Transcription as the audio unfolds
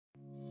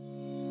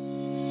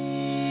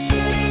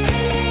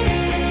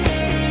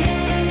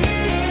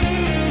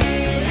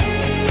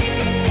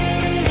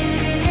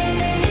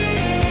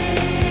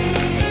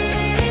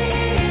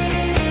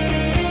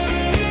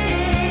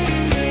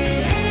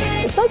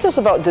just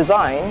about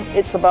design,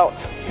 it's about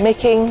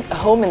making a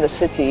home in the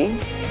city,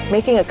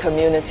 making a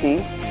community,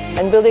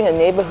 and building a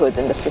neighborhood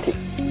in the city.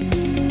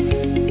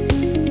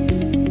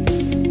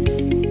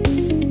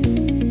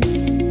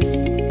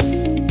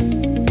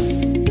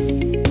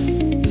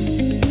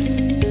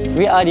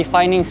 We are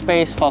defining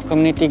space for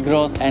community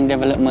growth and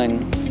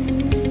development.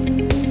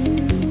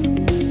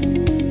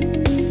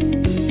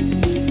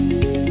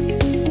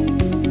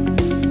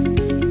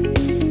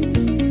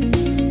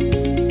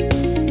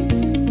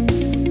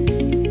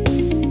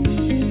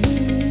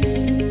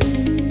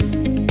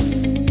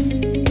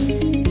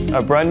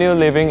 A brand new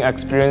living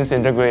experience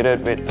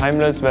integrated with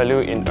timeless value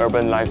in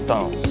urban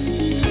lifestyle.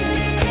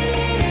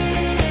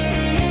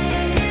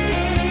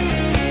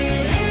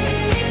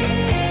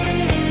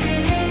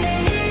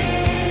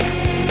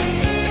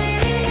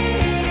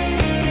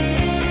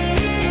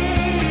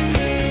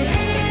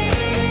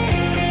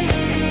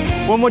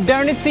 When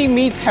modernity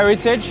meets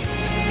heritage,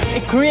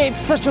 it creates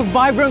such a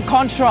vibrant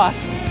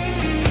contrast.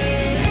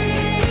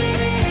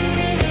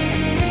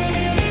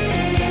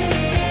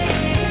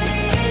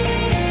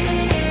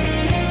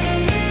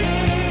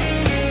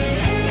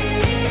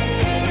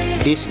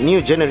 This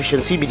new generation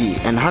CBD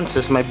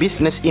enhances my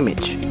business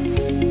image.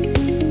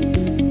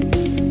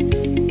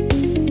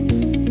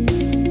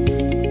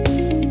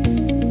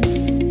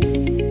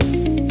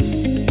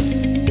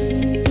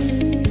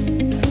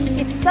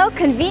 It's so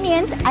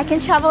convenient, I can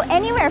travel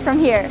anywhere from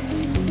here.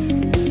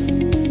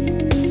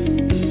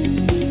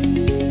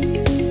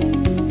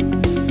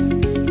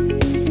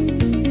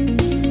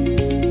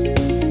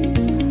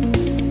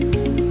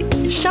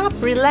 Shop,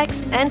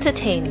 relax,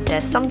 entertain.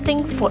 There's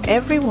something for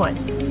everyone.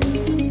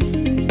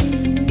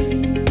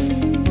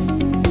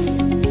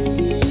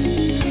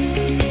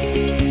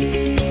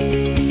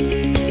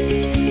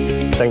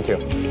 Thank you.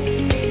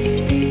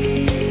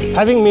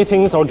 Having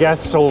meetings or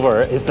guests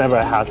over is never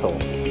a hassle.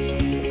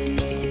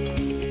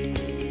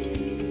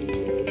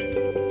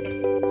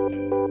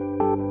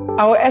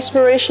 Our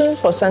aspiration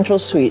for Sentral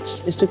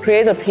Suites is to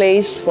create a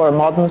place for a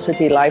modern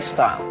city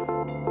lifestyle.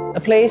 A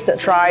place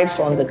that thrives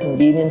on the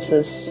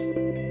conveniences,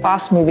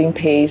 fast-moving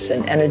pace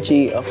and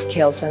energy of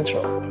KL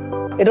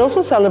Sentral. It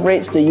also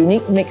celebrates the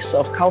unique mix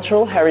of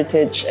cultural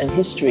heritage and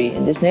history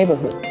in this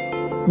neighborhood.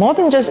 More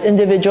than just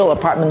individual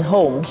apartment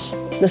homes,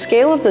 the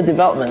scale of the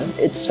development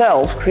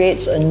itself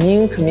creates a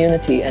new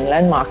community and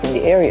landmark in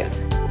the area.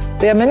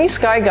 There are many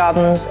sky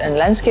gardens and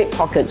landscape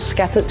pockets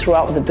scattered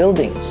throughout the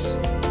buildings.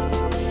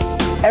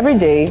 Every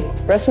day,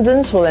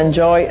 residents will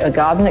enjoy a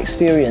garden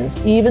experience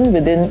even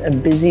within a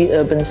busy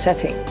urban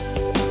setting.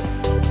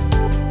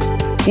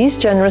 These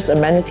generous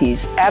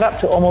amenities add up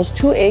to almost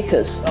 2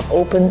 acres of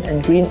open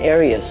and green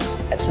areas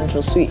at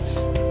Sentral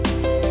Suites.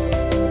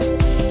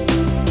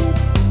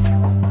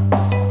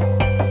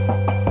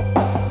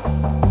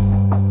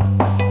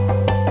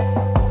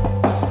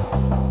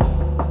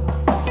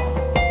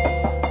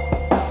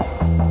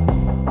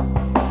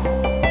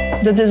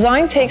 The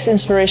design takes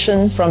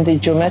inspiration from the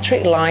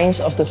geometric lines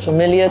of the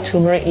familiar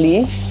turmeric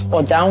leaf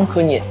or down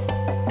kunyit.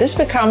 This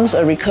becomes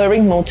a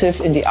recurring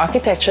motif in the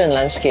architecture and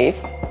landscape,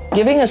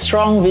 giving a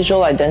strong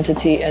visual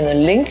identity and a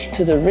link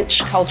to the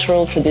rich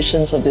cultural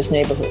traditions of this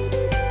neighborhood.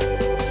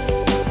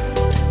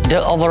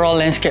 The overall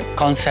landscape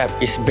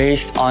concept is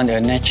based on a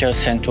nature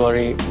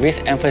sanctuary with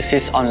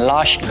emphasis on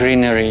lush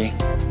greenery.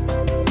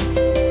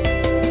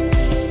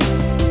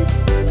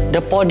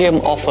 The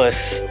podium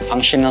offers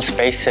functional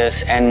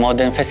spaces and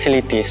modern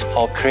facilities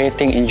for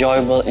creating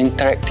enjoyable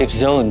interactive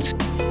zones.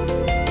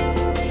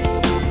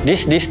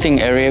 This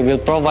distinct area will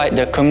provide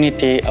the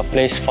community a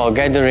place for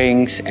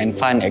gatherings and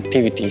fun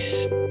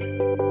activities.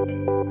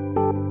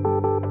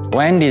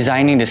 When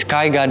designing the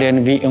Sky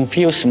Garden, we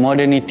infuse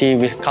modernity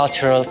with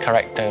cultural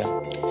character,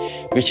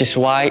 which is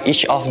why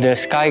each of the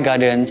Sky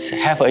Gardens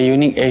have a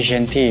unique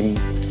Asian theme.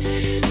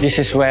 This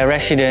is where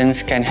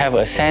residents can have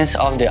a sense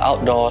of the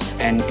outdoors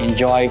and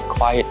enjoy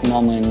quiet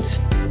moments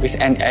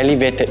with an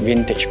elevated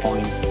vantage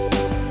point.